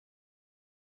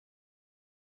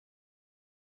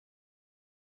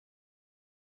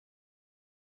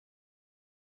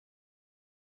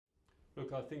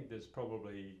Look, I think there's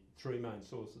probably three main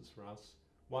sources for us.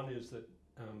 One is that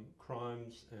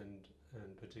crimes and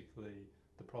particularly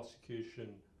the prosecution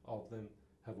of them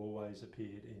have always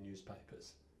appeared in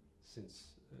newspapers since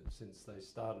they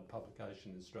started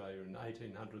publication in Australia in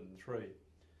 1803.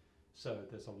 So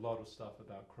there's a lot of stuff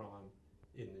about crime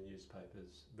in the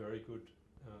newspapers. Very good,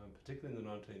 particularly in the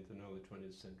 19th and early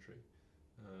 20th century.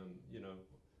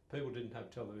 People didn't have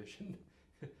television.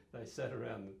 They sat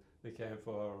around the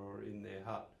campfire or in their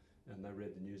hut and they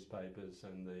read the newspapers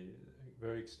and the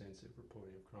very extensive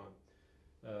reporting of crime.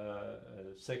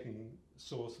 A second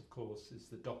source, of course, is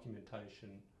the documentation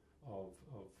of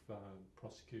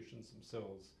prosecutions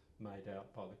themselves made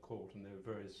out by the court, and there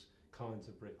are various kinds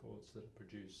of records that are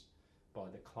produced by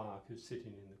the clerk who's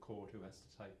sitting in the court who has to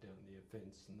take down the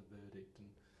offence and the verdict and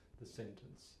the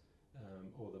sentence,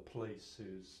 or the police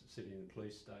who's sitting in the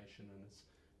police station and is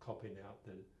copying out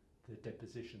the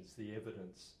depositions, the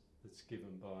evidence that's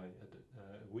given by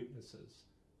witnesses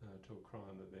to a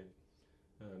crime event.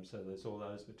 So there's all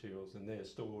those materials, and they're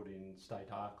stored in state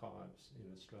archives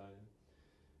in Australia.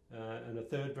 And a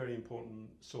third very important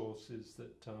source is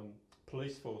that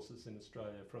police forces in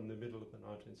Australia from the middle of the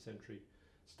 19th century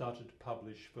started to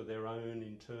publish for their own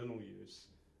internal use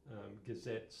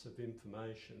gazettes of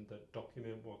information that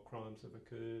document what crimes have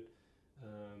occurred,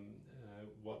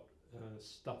 what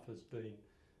stuff has been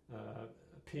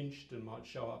pinched and might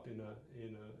show up in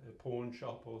a pawn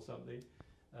shop or something,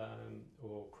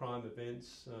 or crime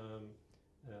events,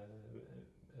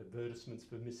 advertisements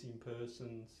for missing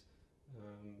persons,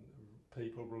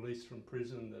 people released from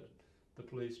prison that the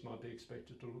police might be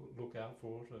expected to look out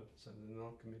for so they're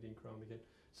not committing crime again.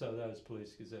 So those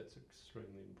police gazettes are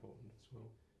extremely important as well.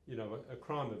 You know, a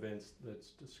crime event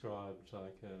that's described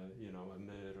like a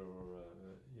murder or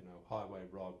a highway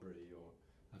robbery or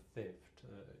a theft,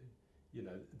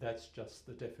 that's just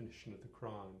the definition of the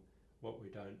crime. What we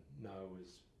don't know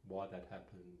is why that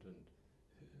happened and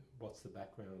what's the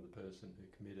background of the person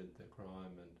who committed the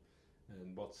crime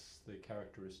and what's the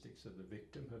characteristics of the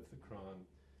victim of the crime,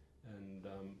 and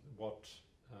what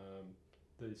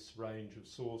this range of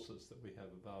sources that we have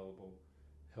available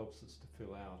helps us to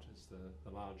fill out as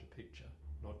the larger picture,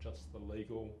 not just the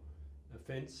legal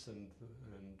offence and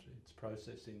its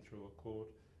processing through a court,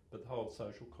 but the whole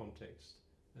social context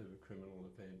of a criminal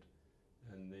event.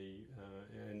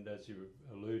 And as you're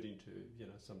alluding to,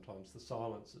 sometimes the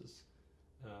silences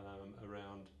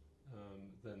around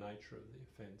the nature of the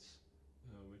offence,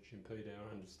 which impede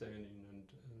our understanding, and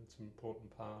it's an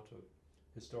important part of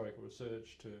historical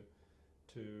research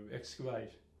to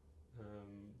excavate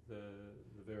the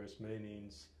various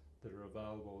meanings that are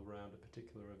available around a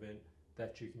particular event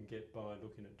that you can get by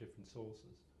looking at different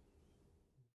sources.